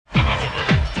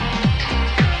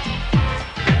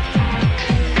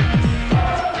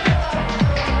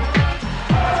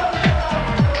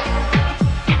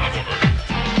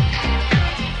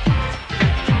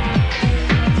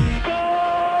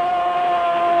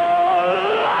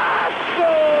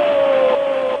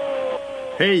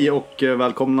Hej och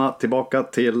välkomna tillbaka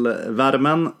till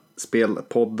värmen.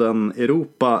 Spelpodden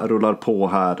Europa rullar på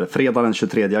här. Fredag den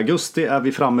 23 augusti är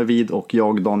vi framme vid och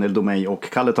jag, Daniel Domey och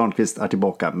Kalle Törnqvist är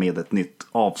tillbaka med ett nytt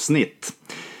avsnitt.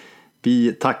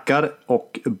 Vi tackar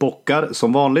och bockar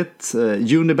som vanligt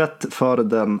Unibet för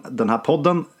den här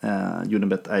podden.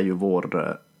 Unibet är ju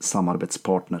vår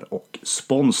samarbetspartner och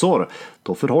sponsor.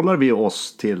 Då förhåller vi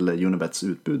oss till Unibets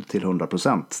utbud till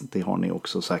 100%. Det har ni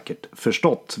också säkert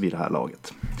förstått vid det här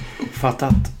laget.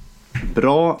 Fattat.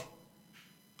 Bra.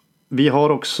 Vi har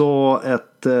också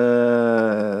ett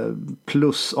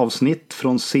plusavsnitt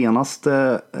från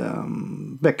senaste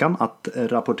veckan att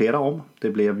rapportera om. Det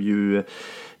blev ju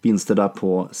vinster där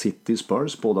på City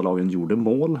Spurs. Båda lagen gjorde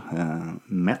mål.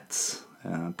 Mets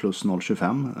plus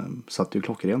 0,25 satt ju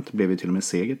klockrent. Det blev ju till och med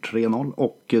seger 3-0.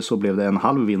 Och så blev det en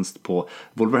halv vinst på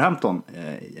Wolverhampton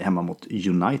hemma mot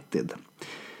United.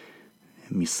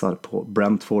 Missar på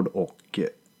Brentford och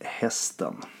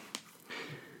Hästen.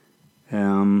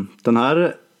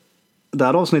 Det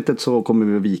här avsnittet så kommer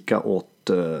vi vika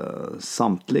åt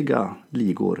samtliga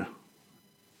ligor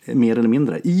mer eller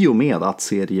mindre. I och med att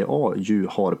Serie A ju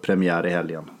har premiär i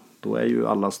helgen. Då är ju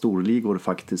alla storligor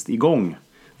faktiskt igång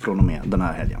från och med den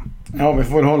här helgen. Ja, vi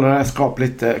får hålla det här skap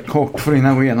lite kort för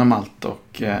att gå igenom allt.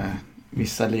 Och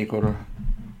vissa ligor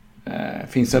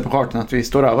finns det på kartan att vi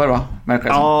står över, va?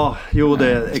 Ja, jo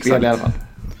det är exakt. I alla fall.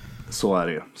 Så är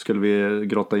det ju. Skulle vi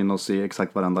grotta in oss i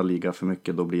exakt varenda liga för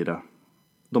mycket, då blir det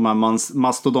de här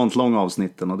mastodontlånga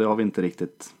avsnitten och det har vi inte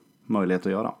riktigt möjlighet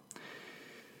att göra.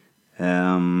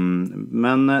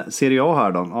 Men Serie A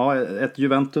här då. Ja, ett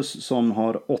Juventus som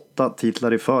har 8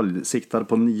 titlar i följd, siktar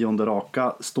på 9:e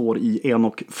raka, står i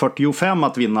 1,45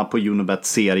 att vinna på Unibet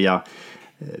Serie.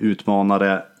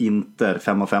 Utmanare Inter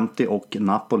 5,50 och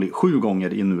Napoli 7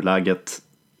 gånger i nuläget.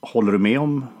 Håller du med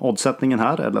om oddsättningen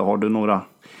här eller har du några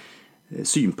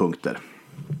synpunkter?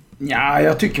 Ja,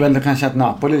 jag tycker väl kanske att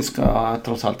Napoli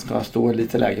trots allt ska stå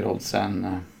lite lägre odds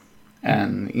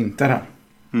än Inter här.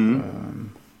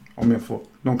 Om jag får,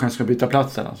 de kanske ska byta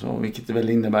plats där, alltså, vilket det väl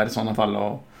innebär i sådana fall,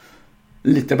 och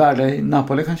lite värde i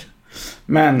Napoli kanske.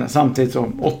 Men samtidigt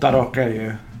så 8 raka är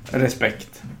ju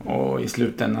respekt, och i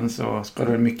slutändan så ska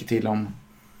det mycket till om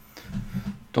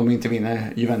de inte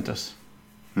vinner Juventus.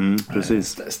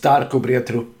 Precis. Stark och bred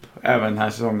trupp även den här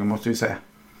säsongen, måste vi säga.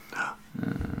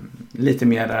 Lite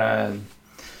mer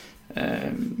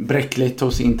bräckligt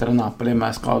hos Inter och Napoli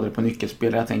med skador på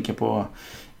nyckelspelare. Jag tänker på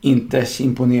Inters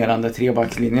imponerande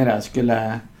trebackslinje där.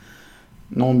 Skulle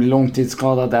någon bli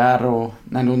långtidsskadad där och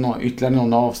när ytterligare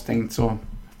någon avstängt så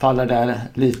faller där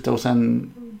lite, och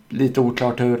sen lite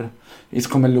oklart hur. Visst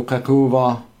kommer Lukaku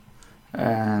vara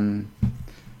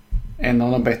en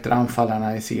av de bättre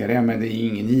anfallarna i serien, men det är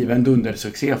ingen given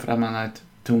dundersuccé för att man har ett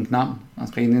tungt namn. Man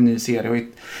ska in i en ny serie, och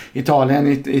Italien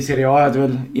i Serie A hade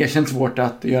väl erkänt svårt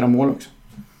att göra mål också.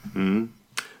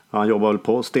 Han jobbar väl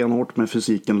på stenhårt med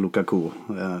fysiken, Lukaku.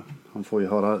 Han får ju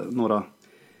höra några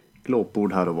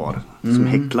glåpord här och var som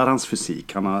häcklar hans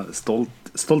fysik. Han har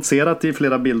stoltserat i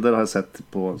flera bilder, har jag sett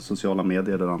på sociala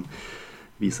medier, där han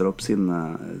visar upp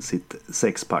sitt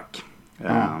sexpack.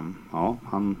 Ja,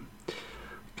 han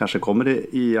kanske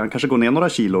han kanske går ner några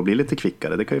kilo och blir lite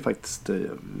kvickare. Det kan ju faktiskt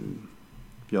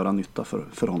göra nytta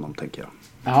för honom, tänker jag.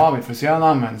 Ja, vi får se om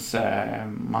han används.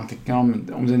 Man tycker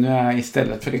om det nu är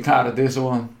istället för Icardi,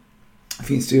 så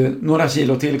finns det ju några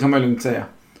kilo till, kan man lugnt säga.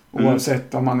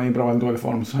 Oavsett om man är i bra eller dålig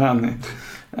form, så det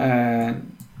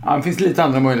finns lite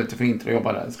andra möjligheter för Inter att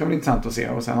jobba där. Det ska bli intressant att se.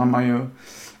 Och sen har man ju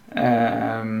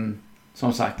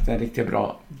som sagt en riktigt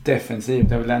bra defensiv.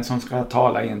 Det är väl den som ska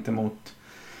tala gentemot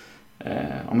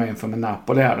om man jämför med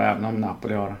Napoli här. Även om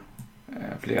Napoli har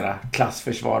flera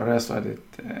klassförsvarare, så är det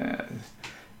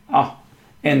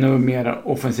ännu mer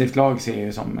offensivt lag, ser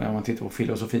jag, som om man tittar på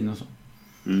filosofin och så.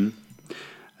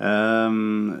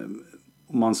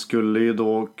 Man skulle ju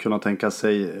då kunna tänka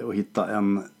sig att hitta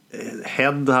en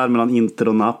head här mellan Inter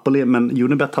och Napoli, men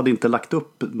Unibet hade inte lagt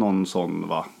upp någon sån,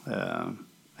 va?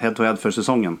 Head to head för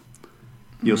säsongen.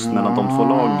 Just mellan de två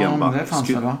lagen, va? Det fanns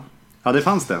det, va? Ja, det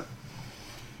fanns det.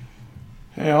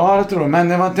 Ja, det tror jag. Men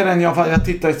det var inte den jag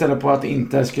tittade istället på att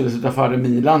Inter skulle sitta före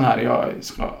Milan här. Jag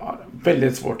har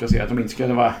väldigt svårt att se att de inte skulle.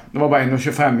 Det var bara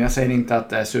 1,25. Jag säger inte att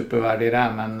det är supervärde i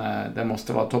det, men det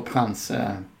måste vara toppchans.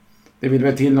 Det vill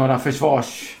väl till några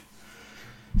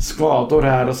försvarsskador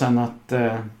här, och sen att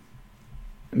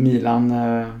Milan,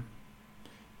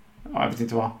 jag vet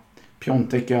inte vad,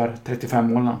 Piontek gör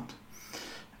 35 mål något.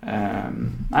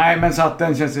 Nej, men så att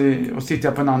den känns, och sitter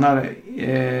jag på en annan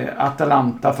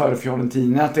Atalanta före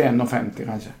Fiorentina, att det är 1,50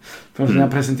 kanske. För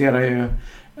jag presenterar ju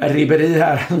Ribéry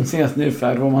här de senaste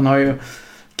nyfärd, och man har ju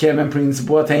Kevin Prince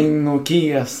Boateng och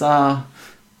Chiesa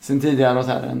sen tidigare och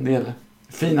så här, en del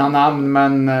fina namn,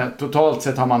 men totalt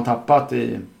sett har man tappat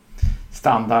i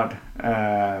standard.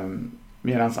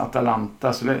 Medan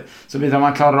Atalanta, så vidare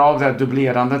man klarar av det här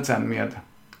dubblerandet sen med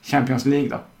Champions League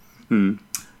då.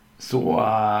 Så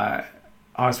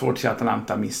har jag svårt att se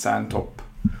Atalanta missa en topp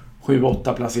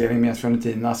 7-8 placering, medan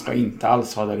Fiorentina ska inte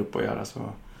alls ha där uppe att göra. Så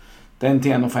den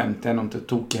till 1,50 är nog inte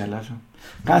tokig heller. Så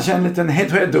kanske en liten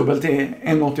head-to-head dubbel till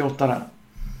 1,88 där.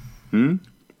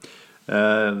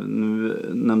 Nu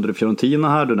nämnde du Fiorentina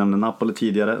här, du nämnde Napoli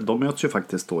tidigare. De möts ju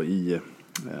faktiskt då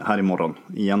här imorgon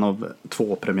i en av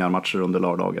 2 premiärmatcher under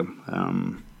lördagen.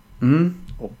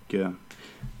 Och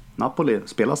Napoli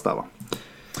spelas där, va?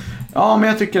 Ja, men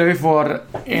jag tycker att vi får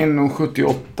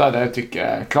 1,78 där, tycker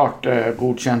jag klart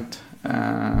godkänt.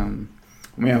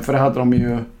 Om jag jämför hade de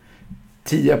ju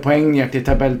 10 poäng ner till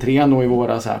tabell 3 då i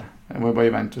våras här. Det var ju bara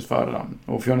Juventus före dem.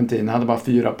 Och Fiorentina hade bara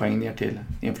 4 poäng ner till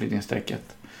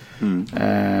inflyttningsstrecket.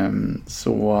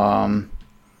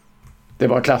 Det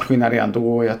var klasskillnad redan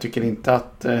då, och jag tycker inte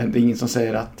att det är ingen som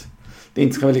säger att det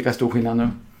inte ska vara lika stor skillnad nu.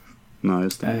 Nej,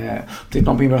 just det. Tittar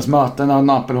man på inbördes möten har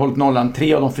Napoli hållit nollan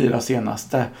 3 av de 4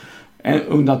 senaste.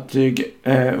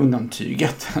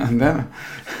 Undantyget.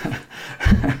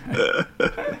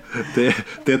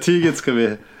 det tyget ska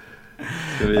vi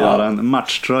göra en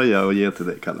matchtröja och ge till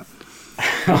dig, Kalle.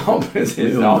 Ja,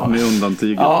 precis. Med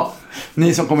undantyget. Ja,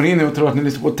 ni som kommer in nu och tror att ni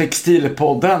lyssnar på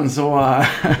Textilpodden, så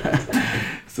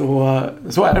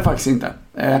är det faktiskt inte.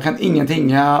 Jag kan ingenting.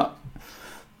 Jag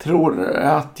tror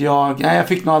att jag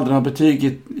fick nog aldrig något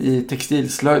betyg i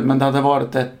textilslöjd, men det hade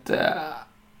varit ett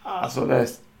det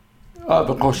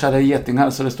överkorsade getingar,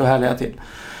 så det står härliga till.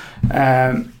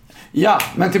 Ja,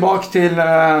 men tillbaka till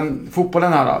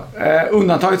fotbollen här då.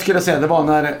 Undantaget skulle jag säga, det var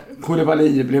när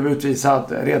Koulibaly blev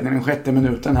utvisad redan i den 6:e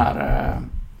minuten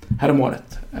här om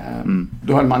året.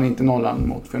 Då höll man inte nollan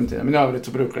mot Fiorentina, men i övrigt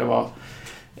så brukar det vara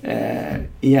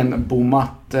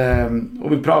igenbommat.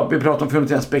 Och vi pratar om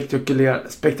Fiorentinas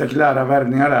spektakulära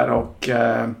värvningar där, och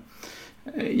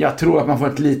jag tror att man får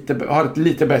har ett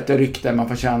lite bättre rykte än man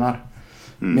förtjänar.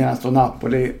 Medan då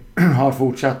Napoli har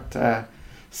fortsatt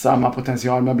samma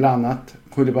potential med bland annat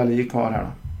Koulibaly kvar här då.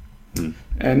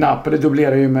 Napoli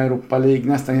dubblerar ju med Europa League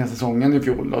nästan hela säsongen i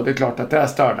fjol, och det är klart att det är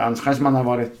störd. Annars kanske man har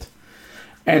varit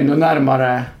ännu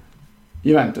närmare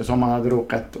Juventus om man hade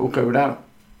råkat åka ur där.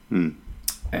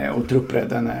 Och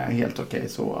truppredden är helt okej.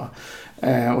 Så.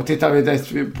 Och tittar vi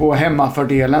på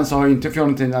hemmafördelen, så har ju inte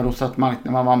Fiorentina rosat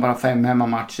marknaden. Man vann bara 5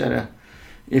 hemmamatcher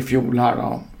i fjol här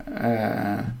då.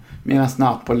 Medan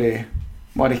Napoli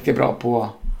var riktigt bra på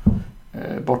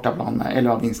bortaplan,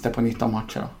 11 vinster på 19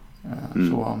 matcher då.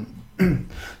 Så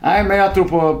nej, men jag tror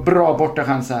på bra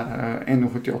bortachanser.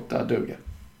 1,78 duger.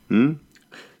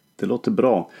 Det låter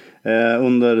bra.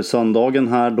 Under söndagen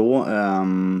här då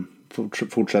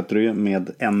fortsätter du med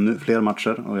ännu fler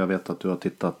matcher, och jag vet att du har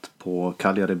tittat på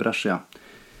Cagliari Brescia.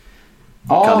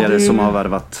 Ja, Cagliari som har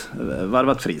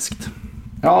värvat friskt.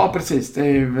 Ja, precis. Det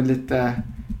är ju väl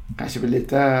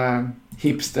lite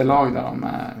hipsterlag där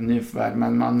med nyförvärv,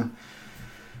 men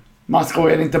man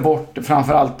skojar inte bort,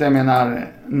 framförallt jag menar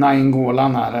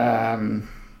Nainggolan här.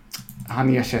 Han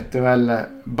ersätter väl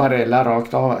Barella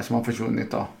rakt av, som har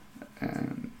försvunnit då.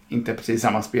 Inte precis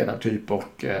samma spelartyp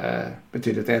och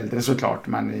betydligt äldre såklart,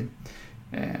 men i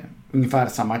ungefär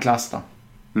samma klass då.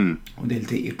 Och det är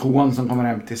lite ikon som kommer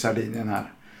hem till Sardinien här.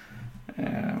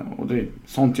 Och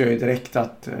sånt gör ju direkt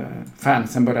att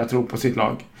fansen börjar tro på sitt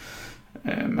lag.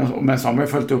 Men så har man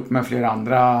ju följt upp med flera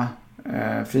andra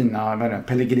fina,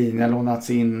 Pellegrini har lånats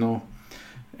in, och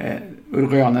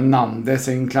Uruguayanen Nandes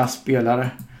är en klassspelare.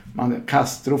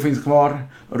 Castro finns kvar,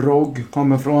 Rogg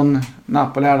kommer från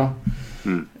Napoli här då.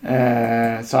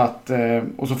 Så att,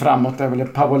 och så framåt är väl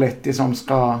Pavoletti som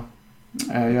ska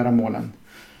göra målen.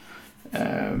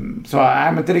 Så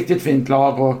men ett riktigt fint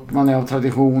lag, och man är av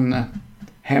tradition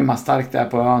hemmastark där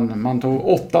på ön. Man tog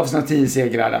 8 av sina 10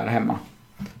 segrar där hemma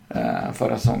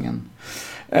förra säsongen.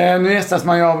 Nu gästas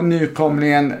man ju av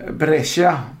nykomlingen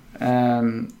Brescia,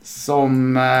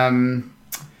 som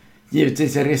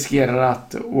givetvis riskerar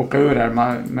att åka ur här.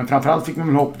 Men framförallt fick man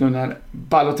väl hopp nu när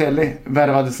Balotelli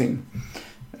värvades in.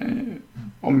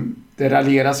 Om det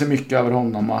raljerar så mycket över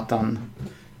honom och att han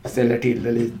ställer till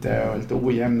det lite och lite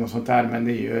ojämn och sånt där, men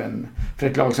det är ju för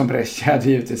ett lag som Brescia är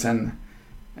givetvis en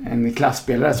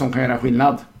klassspelare som kan göra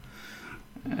skillnad.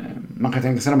 Man kan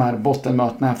tänka sig de här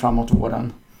bottenmötena här framåt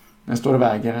våren. Den står och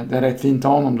väger. Det är rätt fint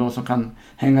av honom då, som kan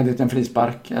hänga dit en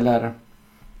frispark eller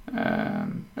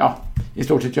i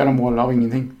stort sett göra mål av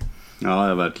ingenting.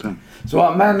 Ja, verkligen.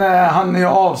 Så, men han är ju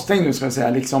avstängd nu ska jag säga,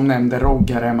 liksom nämnde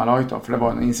Rogger hemmalaget då, för det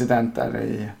var en incident där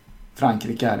i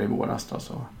Frankrike här i våras då,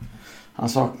 så han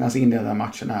saknas inledande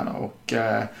matchen här då, och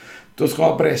då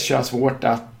ska Brescia ha svårt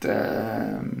att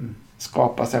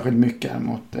skapa särskilt mycket här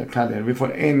mot Cagliari. Vi får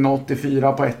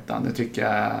 1,84 på ettan, det tycker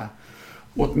jag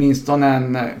åtminstone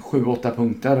en 7-8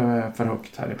 punkter för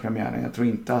högt här i premiären. Jag tror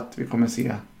inte att vi kommer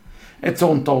se ett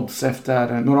sånt odds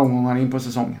efter några omgångar in på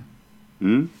säsongen.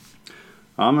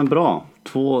 Ja, men bra.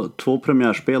 Två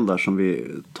premiärspel där som vi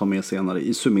tar med senare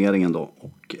i summeringen då.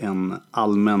 Och en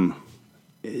allmän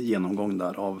genomgång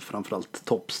där av framförallt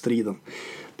toppstriden.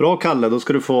 Bra, Kalle, då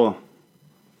ska du få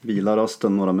vila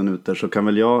rösten några minuter, så kan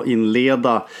väl jag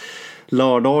inleda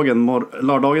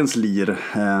lördagens lir,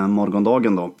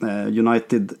 morgondagen då.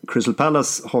 United Crystal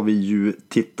Palace har vi ju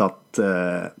tittat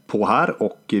på här,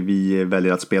 och vi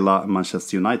väljer att spela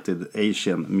Manchester United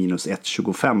Asian minus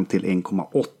 1,25 till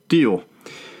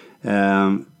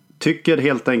 1,80. Tycker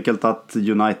helt enkelt att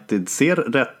United ser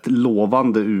rätt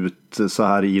lovande ut så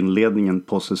här i inledningen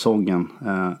på säsongen.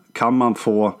 Kan man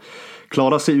få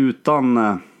klara sig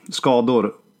utan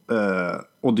skador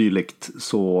och dylikt,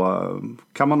 så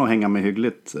kan man nog hänga med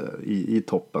hyggligt i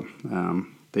toppen.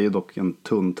 Det är dock en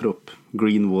tunn trupp.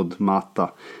 Greenwood, Mata,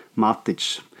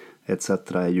 Matic etc.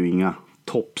 är ju inga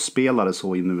toppspelare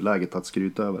så i nuläget att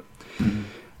skryta över.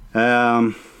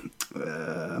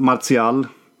 Martial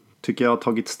tycker jag har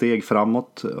tagit steg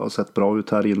framåt och har sett bra ut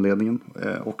här i inledningen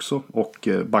också. Och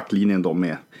backlinjen då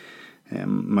med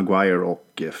Maguire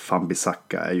och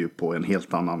Wan-Bissaka är ju på en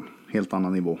helt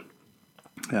annan nivå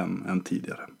än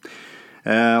tidigare.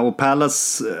 Och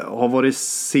Palace har varit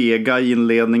sega i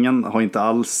inledningen, har inte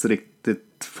alls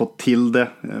riktigt fått till det.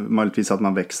 Möjligtvis att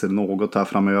man växer något här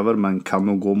framöver, men kan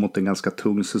nog gå mot en ganska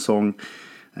tung säsong.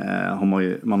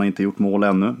 Man har inte gjort mål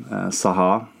ännu.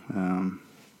 Zaha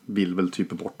vill väl typ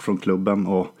bort från klubben,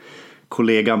 och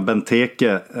kollegan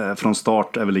Benteke från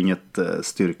start är väl inget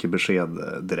styrkebesked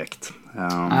direkt.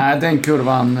 Nej, den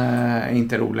kurvan är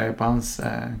inte rolig på hans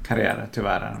karriär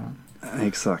tyvärr.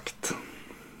 Exakt.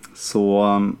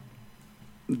 Så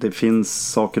det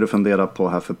finns saker att fundera på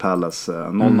här för Palace.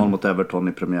 0-0 mot Everton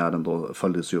i premiären, då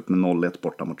följdes ju upp med 0-1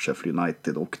 borta mot Sheffield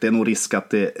United. Och det är nog risk att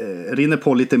det rinner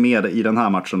på lite mer i den här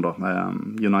matchen då.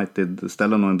 United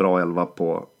ställer nog en bra 11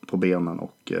 på benen,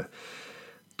 och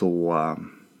då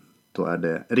är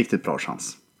det riktigt bra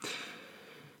chans.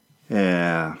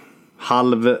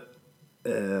 Halv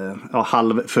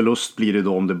förlust blir det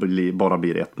då om det bara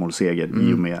blir ett målseger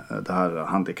i och med det här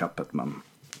handikappet, men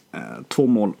 2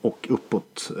 mål och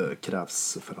uppåt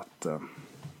krävs för att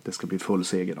det ska bli full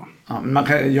seger då. Ja, man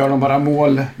kan göra bara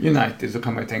mål United, så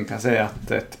kan man ju tänka sig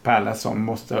att ett Palace som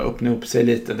måste öppna upp sig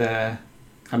lite, det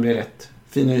kan bli rätt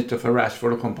fina ytor för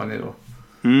Rashford och company då.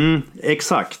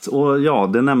 Exakt, och ja,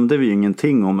 det nämnde vi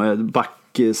ingenting om.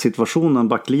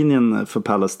 Backlinjen för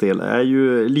Palace del är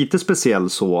ju lite speciell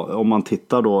så, om man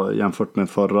tittar då jämfört med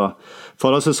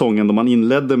förra säsongen då man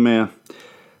inledde med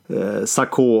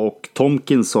Sakho och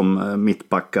Tomkins som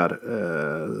mittbackar.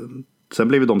 Sen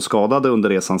blev de skadade under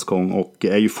resans gång och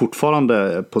är ju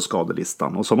fortfarande på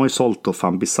skadelistan. Och så har man ju sålt då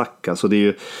Wan-Bissaka, så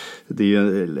det är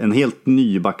ju en helt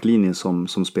ny backlinje som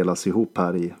spelas ihop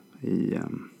här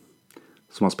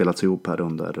som har spelats ihop här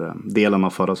under delen av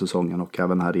förra säsongen och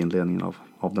även här i inledningen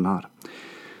av den här.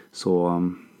 Så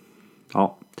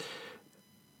ja,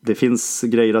 det finns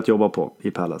grejer att jobba på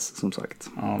i Palace, som sagt.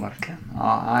 Ja, verkligen.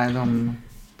 Ja, nej, de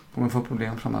kommer få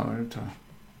problem framöver, tror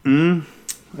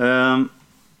jag.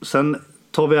 Sen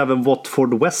tar vi även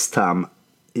Watford West Ham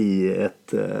i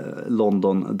ett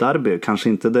London-derby. Kanske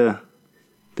inte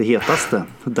det hetaste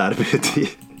derbyt i.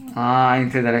 Nej,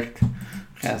 inte direkt.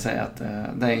 Kan jag säga att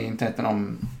det är inte ett av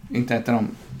de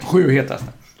 7 hetaste.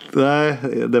 Nej,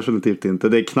 definitivt inte.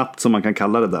 Det är knappt som man kan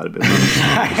kalla det derby.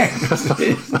 Nej,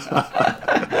 precis.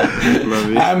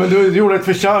 Nej, men du gjorde ett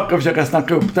försök att försöka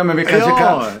snacka upp det, men vi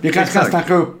kanske kan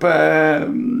snacka upp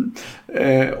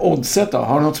oddset då.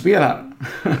 Har du något spel här?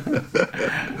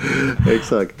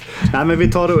 Exakt. Nej, men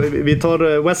vi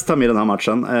tar West Ham i den här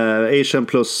matchen. Asian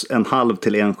plus 0,5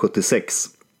 till 1,76.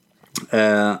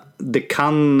 Det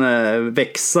kan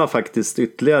växa faktiskt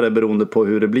ytterligare beroende på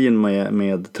hur det blir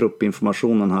med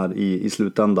truppinformationen här i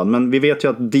slutändan. Men vi vet ju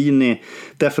att Dini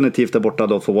definitivt är borta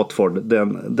då för Watford.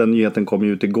 Den nyheten kom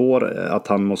ju ut igår att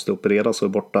han måste opereras och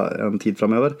är borta en tid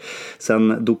framöver.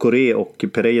 Sen Doucouré och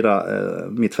Pereira,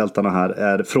 mittfältarna här,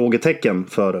 är frågetecken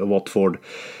för Watford.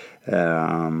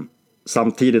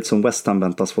 Samtidigt som West Ham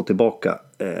väntas få tillbaka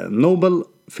Noble,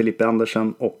 Felipe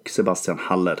Andersen och Sebastian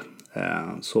Haller.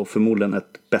 Så förmodligen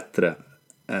ett bättre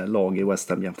lag i West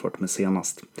Ham jämfört med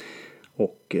senast.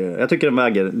 Och jag tycker den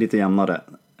väger lite jämnare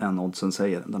än oddsen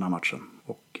säger den här matchen.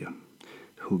 Och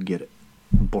hugger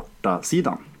borta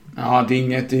sidan. Ja, det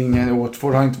är inget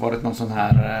Watford har inte varit någon sån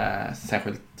här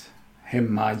särskilt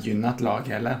hemmagynnat lag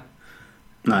heller.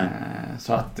 Nej.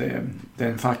 Så att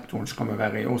den faktorn som kommer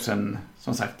väga i. Och sen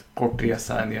som sagt kort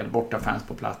resa, en del borta fans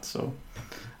på plats. Och,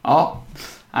 ja,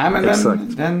 nej,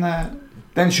 men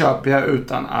den köper jag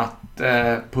utan att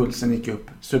pulsen gick upp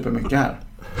supermycket här.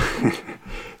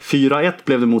 4-1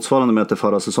 blev det motsvarande möte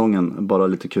förra säsongen. Bara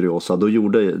lite kuriosa. Då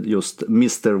gjorde just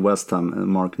Mr. West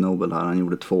Ham, Mark Noble här. Han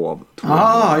gjorde 2 av 2.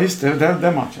 Just det.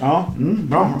 Den matchen. Ja,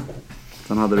 bra.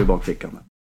 Sen hade du bakfickan.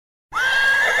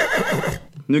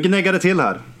 Nu gnäggar det till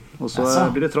här. Och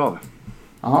så blir det trav.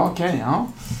 Ja, okej. Ja.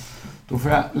 Då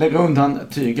får jag lägga undan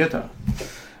tyget då.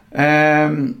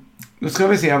 Då ska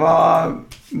vi se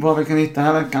vad vi kan hitta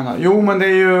den här veckan då. Jo, men det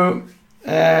är ju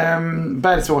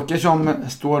Bergsåker som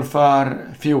står för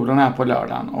fiolen här på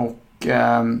lördagen. Och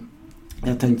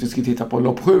jag tänkte att vi ska titta på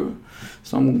lopp 7.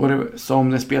 Som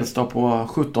det spelstår på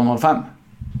 17.05.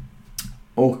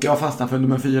 Och jag fastnar för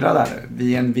nummer 4 där.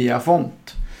 Via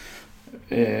Font.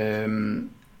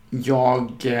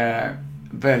 Jag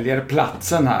väljer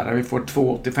platsen här. Vi får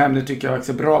 2,85. Det tycker jag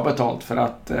också är bra betalt för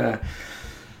att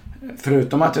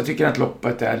förutom att jag tycker att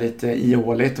loppet är lite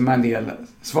ihåligt med en del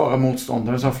svaga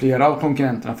motståndare så har flera av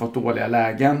konkurrenterna fått dåliga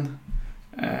lägen.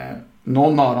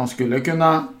 Någon av dem skulle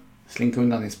kunna slinka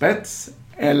undan i spets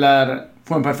eller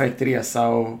få en perfekt resa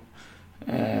och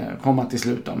komma till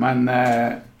slut då. Men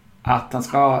att han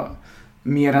ska ha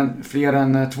fler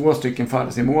än 2 stycken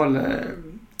före sig mål,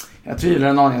 jag tvivlar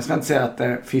en aning. Jag ska inte säga att det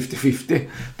är 50-50.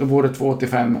 Då vore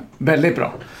 2,85 väldigt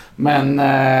bra.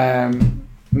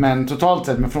 Men totalt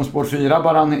sett, men från spår 4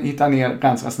 bara han hittar ner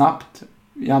ganska snabbt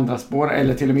i andra spår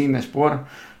eller till och med innerspår.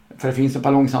 För det finns ett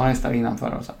par långsamma hästar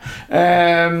innanför. Och så.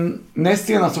 Näst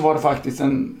senast så var det faktiskt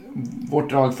vårt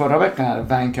drag förra veckan här,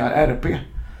 Vancouver RP,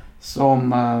 som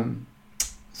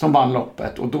vann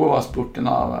loppet. Och då var spurten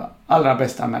av allra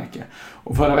bästa märke.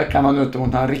 Och förra veckan var han ute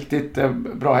mot en riktigt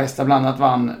bra hästar. Bland annat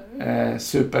vann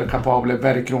superkapable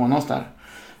Very Kronos där.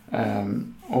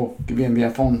 Och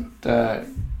Via Font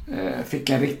fick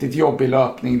en riktigt jobbig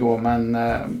löpning då, men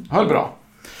höll bra.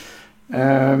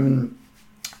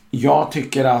 Jag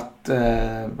tycker att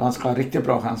han ska ha riktigt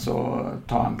bra chans att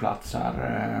ta en plats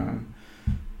här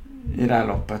i det här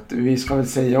loppet. Vi ska väl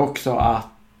säga också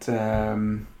att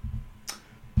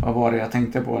vad var det jag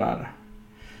tänkte på där?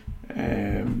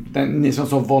 Ni som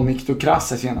såg Volnikto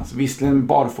Krasse senast, visserligen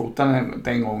barfota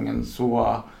den gången,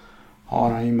 så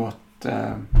har han ju mött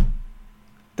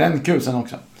den kusen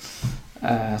också.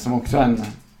 Som också är en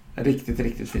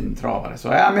riktigt fin travare. Så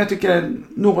men jag tycker det är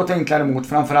något enklare mot,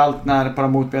 framförallt när på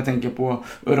de mot jag tänker på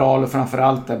Ural och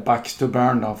framförallt där Bucks to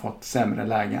Burn har fått sämre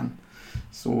lägen.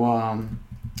 Så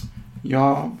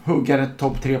jag huggar ett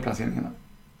topp 3-placeringen.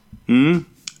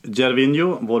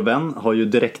 Gervinho, vår vän, har ju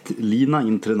direkt lina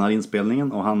in till den här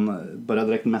inspelningen och han börjar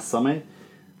direkt mässa mig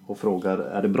och frågar,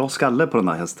 är det bra skalle på den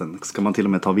här hästen? Ska man till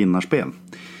och med ta vinnarspel?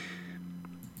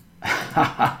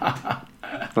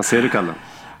 Vad säger du, Kalle?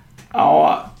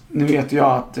 Ja, nu vet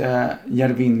jag att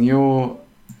Gervinho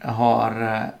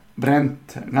har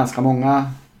bränt ganska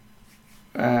många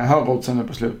högoddsar nu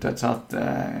på slutet, så att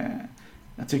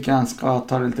jag tycker han ska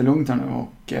ta det lite lugnt här nu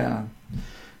och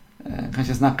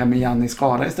kanske snacka med Janni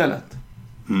Skara istället.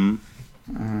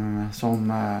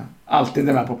 Som alltid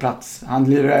är med på plats. Han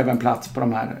blir även plats på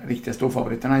de här riktiga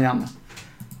storfavoriterna, Janne.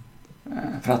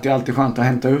 För att det är alltid skönt att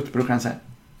hämta ut, brukar jag säga.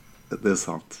 Det är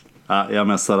sant. Jag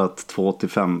mässar att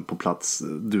 2,85 på plats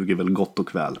duger väl gott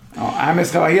och väl. Ja, men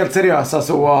ska vara helt seriösa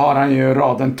så har han ju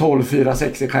raden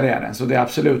 12-4-6 i karriären. Så det är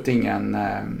absolut ingen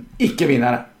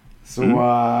icke-vinnare. Så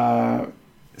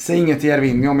säg inget till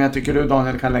Gervinho, om jag tycker du,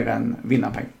 Daniel, kan lägga en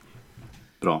vinnarpeng.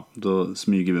 Bra, då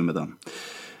smyger vi med den.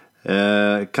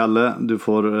 Kalle, du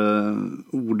får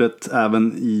ordet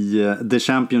även i The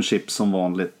Championship som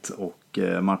vanligt och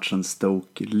matchen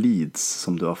Stoke Leeds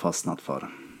som du har fastnat för.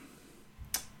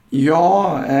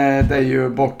 Ja, det är ju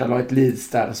bortalaget Leeds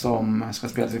där som ska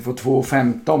spelas. Vi får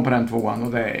 2,15 på den tvåan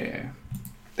och det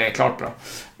är klart bra.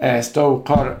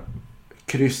 Stoke har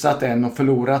kryssat en och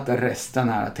förlorat resten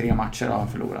här. 3 matcher har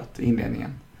förlorat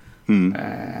inledningen.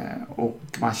 Och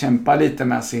man kämpar lite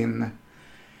med sin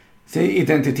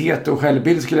identitet och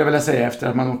självbild, skulle jag vilja säga, efter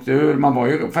att man åkte ur. Man var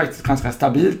ju faktiskt ganska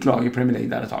stabilt lag i Premier League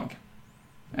där ett tag.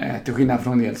 Till skillnad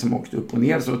från en del som åkte upp och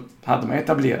ner så hade man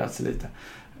etablerat sig lite.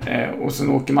 Och sen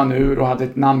åker man ur och hade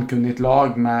ett namnkunnigt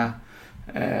lag med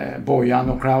Bojan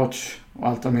och Crouch och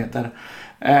allt de heter.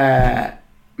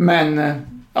 Men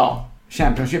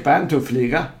Championship är en tuff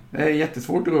liga. Det är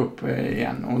jättesvårt att gå upp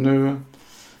igen. Och nu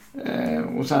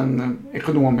Och sen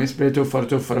ekonomiskt blir det tuffare och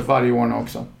tuffare varje år nu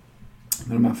också.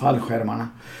 Med de här fallskärmarna.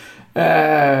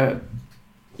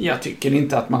 Jag tycker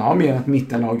inte att man har mer än ett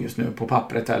mittenlag just nu på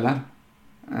pappret heller.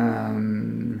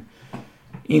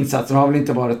 Insatserna har väl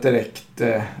inte varit direkt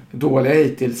dåliga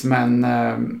hittills, men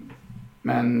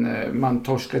man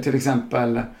torskar till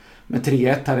exempel med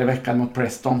 3-1 här i veckan mot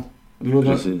Preston.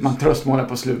 Man tröstmålar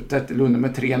på slutet, Lund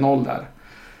med 3-0 där.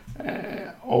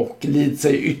 Och Leeds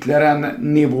är ytterligare en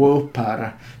nivå upp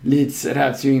här. Leeds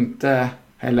räds ju inte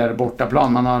heller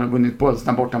bortaplan. Man har vunnit båda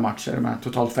sina bortamatcher med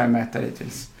totalt 5-1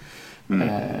 hittills.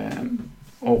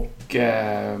 Och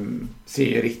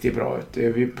ser riktigt bra ut.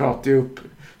 Vi pratade ju upp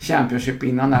Championship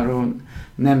innan här och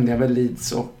nämnde jag väl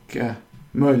Leeds och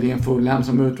möjligen Fulham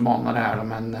som utmanade här.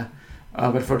 Men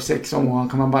över 46 omgångar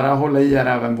kan man bara hålla i här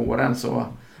även våren, så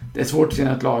det är svårt att se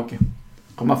ett lag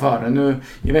komma före. Nu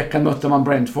i veckan mötte man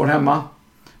Brentford hemma.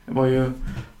 Det var ju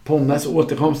Ponnes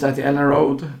återkomst där till Ellen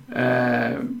Road.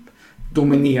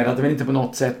 Dominerade väl inte på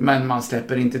något sätt, men man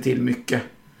släpper inte till mycket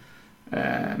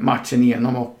matchen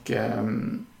igenom, och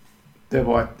det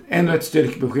var ännu ett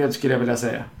styrkebesked skulle jag vilja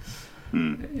säga.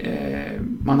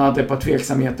 Man hade ett par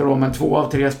tveksamheter då, men 2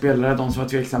 av 3 spelare, de som var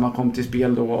tveksamma, kom till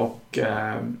spel då, och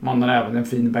man har även en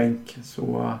fin bänk,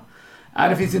 så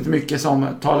det finns inte mycket som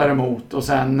talar emot. Och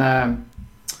sen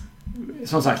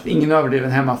som sagt, ingen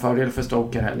överdriven hemmafördel för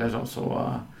Stoker heller,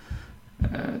 så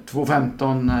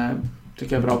 2-15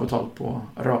 tycker jag är bra betalt på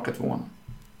raka 2.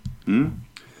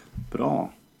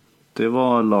 Bra. Det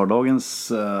var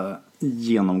lördagens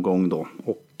genomgång då,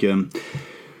 och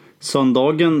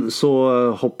söndagen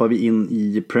så hoppar vi in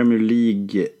i Premier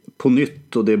League på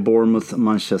nytt, och det är Bournemouth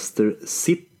Manchester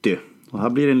City. Och här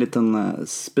blir det en liten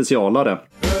specialare.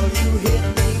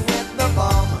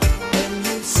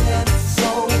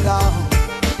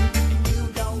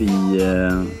 Vi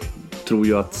tror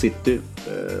ju att City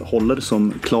håller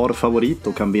som klar favorit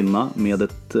och kan vinna med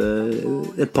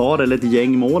ett par eller ett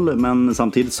gäng mål, men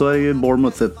samtidigt så är ju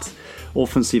Bournemouth ett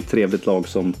offensivt trevligt lag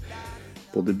som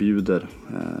både bjuder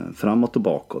framåt och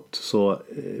bakåt. Så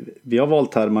vi har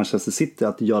valt här Manchester City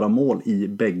att göra mål i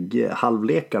bägge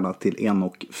halvlekarna till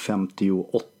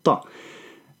 1,58.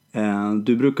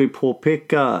 Du brukar ju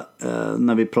påpeka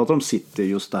när vi pratar om City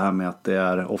just det här med att det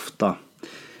är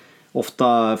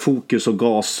ofta fokus och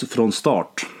gas från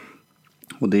start.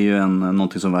 Och det är ju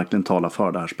någonting som verkligen talar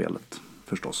för det här spelet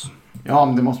förstås. Ja,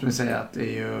 men det måste man säga att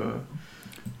det är ju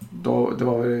det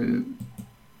var väl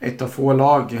ett av få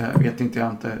lag, vet inte, jag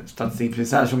har inte statistik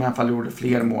precis här, som i alla fall gjorde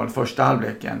fler mål första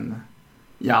halvleken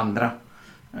i andra.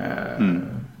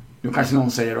 Nu kanske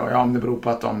någon säger då, ja, om det beror på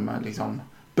att de liksom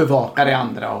bevakar i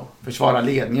andra och försvarar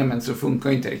ledningen, men så funkar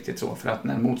ju inte riktigt så, för att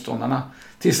när motståndarna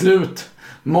till slut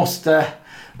måste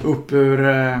upp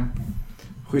ur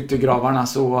skyttegravarna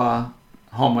så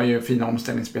har man ju fina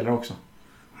omställningsspelare också.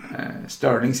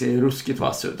 Sterling ser ju ruskigt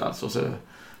vass ut alltså, så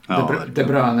De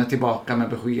Bruyne tillbaka med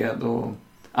besked och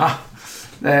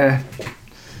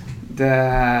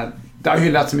det har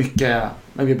hyllats mycket,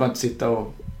 men vi bara inte sitta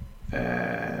och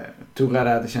tugga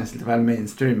det känns lite väl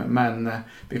mainstream, men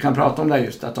vi kan prata om det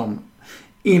just att de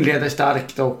inleder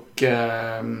starkt och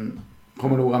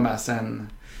kommer nog ha med sig en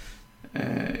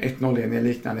 1-0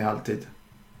 liknande i halvtid.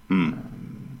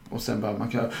 Och sen behöver man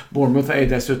kunna. Bournemouth är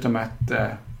dessutom ett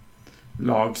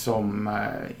lag som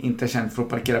inte är känt för att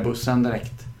parkera bussen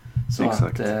direkt. Så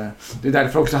att, det är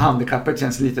därför också handikappet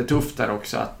känns lite tufft där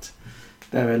också, att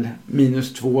det är väl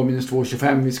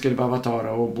 -2,25 vi skulle behöva ta det,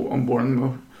 och om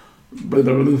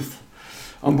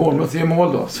Bournemouth är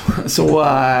mål då så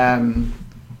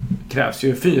krävs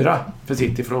ju 4 för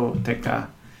City för att täcka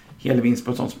hel vinst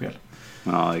på ett sånt spel.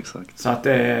 Ja, exakt. Så att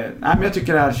men jag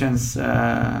tycker det här känns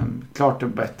klart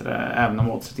bättre, även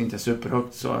om oddset inte är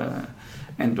superhögt, så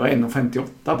ändå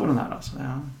 1,58 på den här alltså.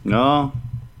 Ja,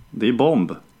 det är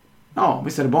bomb. Ja,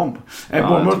 visst är det bomb.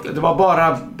 Det var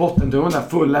bara bottenduon där,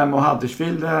 Fulham och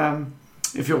Huddersfield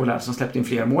i fjol här, som släppte in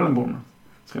fler mål än Bournemouth,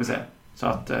 ska vi säga. Så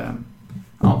att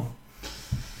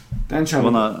den kör vi.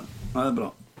 Det är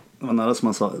bra. Det var nära som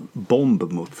man sa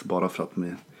bomb mot, bara för att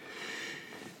vi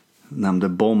nämnde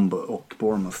bomb och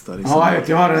Bournemouth där.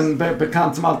 Jag har en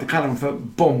bekant som alltid kallar dem för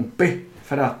Bompy,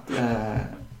 för att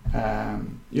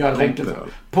göra det enkelt.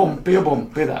 Pompey och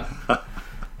Bompy där.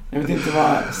 Jag vet inte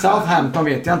vad Southampton,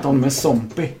 vet jag inte om de är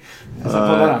Zompy. Jag ska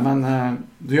kolla där, men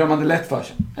då gör man det lätt för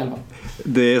sig. Eller?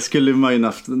 Det skulle man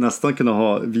ju nästan kunna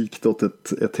ha vikt åt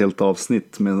ett helt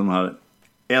avsnitt med de här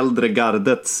äldre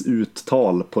gardets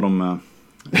uttal på de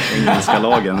engelska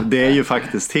lagen. Det är ju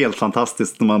faktiskt helt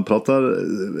fantastiskt när man pratar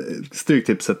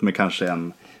stryktipset med kanske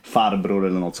en farbror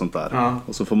eller något sånt där. Ja.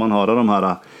 Och så får man höra de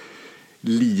här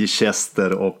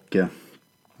Leicester och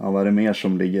vad är det mer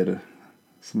som ligger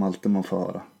som alltid man får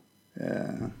höra?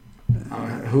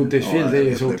 Huddersfield är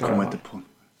ju så klart.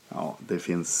 Ja, det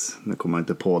finns. Nu kommer jag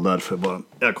inte på därför bara.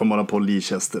 Jag kommer bara på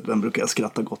Leicester. Den brukar jag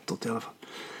skratta gott åt i alla fall.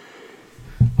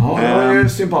 Ja, det var ju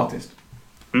sympatiskt.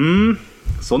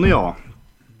 Sån är jag.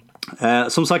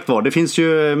 Som sagt var, det finns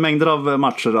ju mängder av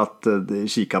matcher att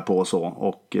kika på och så.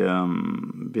 Och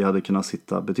vi hade kunnat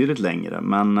sitta betydligt längre.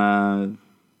 Men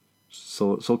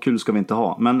så kul ska vi inte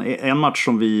ha. Men en match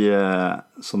som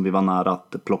vi var nära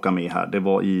att plocka med här, det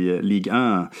var i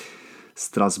Ligue 1.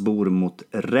 Strasbourg mot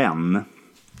Rennes.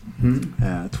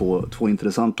 Två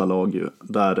intressanta lag ju,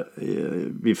 där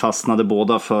vi fastnade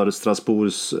båda för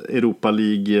Strasbourgs Europa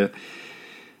League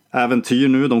äventyr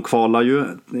nu. De kvalar ju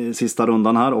i sista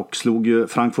rundan här och slog ju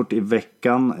Frankfurt i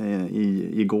veckan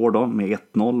igår då med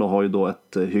 1-0 och har ju då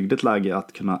ett hyggligt läge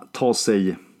att kunna ta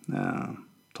sig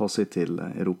till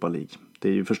Europa League. Det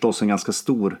är ju förstås en ganska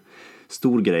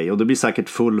stor grej och det blir säkert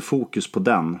full fokus på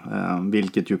den,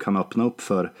 vilket ju kan öppna upp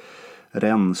för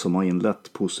Rennes som har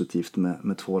inlett positivt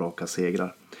med 2 raka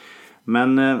segrar.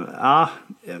 Men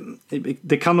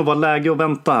det kan nog vara läge att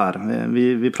vänta här.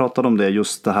 Vi pratade om det,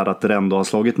 just det här att Rennes då har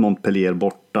slagit Montpellier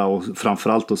borta och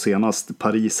framförallt då senast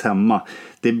Paris hemma.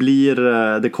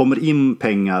 Det kommer in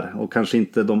pengar och kanske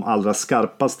inte de allra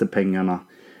skarpaste pengarna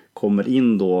kommer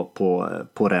in då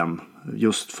på Rennes.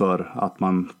 Just för att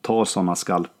man tar sådana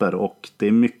skalper och det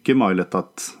är mycket möjligt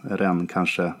att Rennes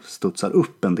kanske studsar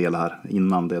upp en del här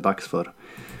innan det är dags för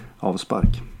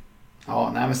avspark.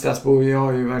 Ja, nej men Strasbourg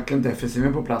har ju verkligen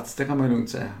defensiven på plats, det kan man ju lugnt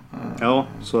säga. Ja,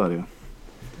 så är det ju.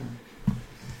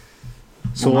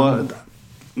 Så,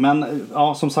 men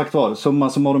ja, som sagt var, summa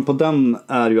summarum på den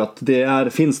är ju att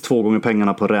finns 2 gånger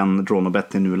pengarna på Rennes draw no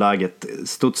bet i nuläget.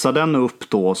 Studsar den upp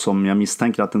då som jag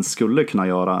misstänker att den skulle kunna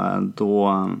göra,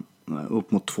 då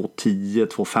upp mot 2,10,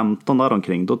 2,15 där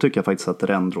omkring, då tycker jag faktiskt att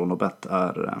Rennes draw no bet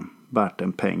är värt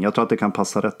en peng. Jag tror att det kan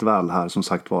passa rätt väl här, som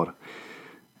sagt var,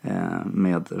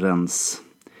 med Rennes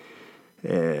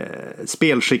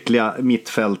spelskickliga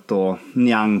mittfält och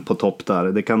Niang på topp där.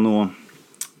 Det kan nog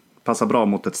passa bra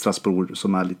mot ett Strasbourg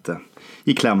som är lite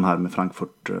i kläm här med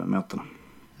Frankfurt-mötena.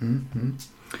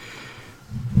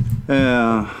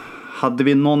 Hade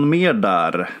vi någon mer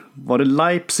där? Var det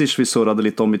Leipzig vi surrade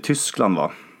lite om i Tyskland,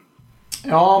 va?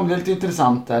 Ja, det är lite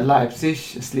intressant där. Leipzig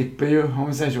slipper ju, om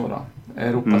vi säger så då,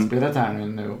 Europaspelet här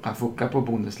nu och kan foka på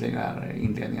Bundesliga här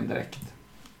inledningen direkt.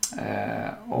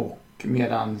 Och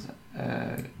medan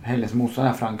helgens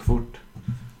motståndare Frankfurt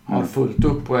har fullt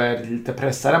upp och är lite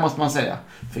pressade, måste man säga.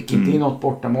 Fick inte in något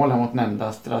bortamål här mot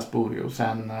nämnda Strasbourg och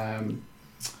sen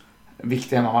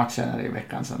viktiga matcher i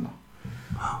veckan sen då.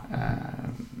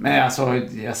 Men alltså,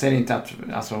 jag säger inte att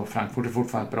Frankfurt är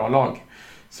fortfarande ett bra lag.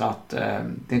 Så att det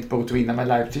är inte på att vinna, men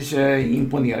Leipzig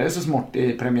imponerade så smått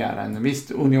i premiären.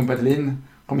 Visst, Union Berlin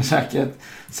kommer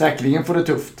säkerligen få det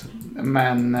tufft.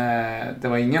 Men det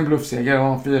var ingen bluffseger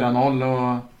och 4-0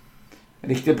 och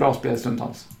riktigt bra spel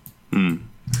stundtals.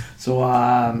 Så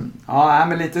ja,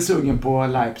 men lite sugen på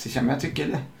Leipzig. Men jag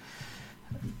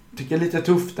tycker lite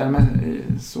tufft där, men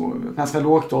så ganska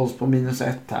lågt odds på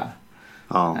 -1 här.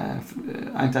 Ja.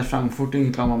 Eintracht Frankfurt är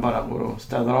inget lag man bara går och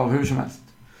städar av hur som helst.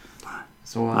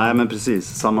 Så, nej, men precis,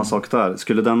 samma sak där.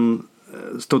 Skulle den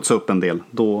studsa upp en del,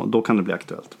 då kan det bli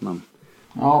aktuellt. Men...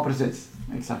 Ja, precis.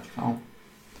 Exakt. Ja.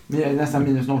 Nästan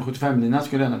 -0,75-lina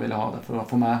skulle jag vilja ha där för att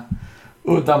få med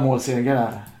udda målseger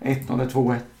där. 1-0 eller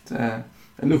 2-1.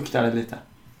 Luktar det lite.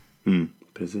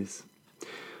 Precis.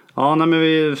 Ja, nej, men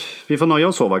vi får nöja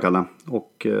oss så, va, Kalle?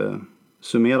 Och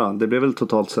summera. Det blev väl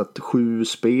totalt sett 7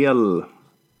 spel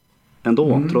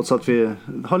ändå. Trots att vi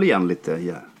höll igen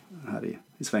lite här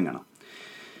i svängarna.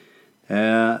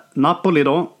 Napoli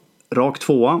då, rak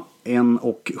 2,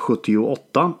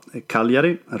 1,78.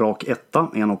 Cagliari, rak 1,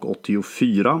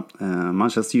 1,84.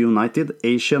 Manchester United,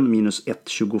 Asian minus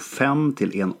 1,25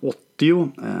 till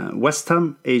 1,80. West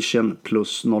Ham, Asian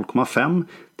plus 0,5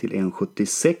 till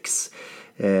 1,76.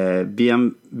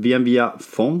 Via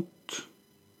Font,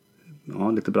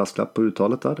 ja, lite brasklapp på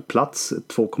uttalet där. Plats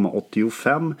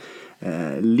 2,85.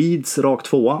 Leeds rak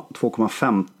 2,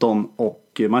 2,15.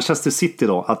 Och Manchester City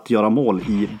då att göra mål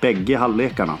i bägge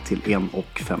halvlekarna till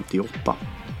 1,58.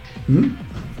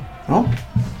 Ja.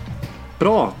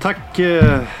 Bra, tack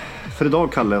för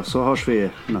idag, Kalle. Så hörs vi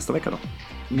nästa vecka då.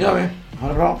 Det gör vi. Ha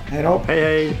det bra. Hej då. Hej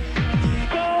hej.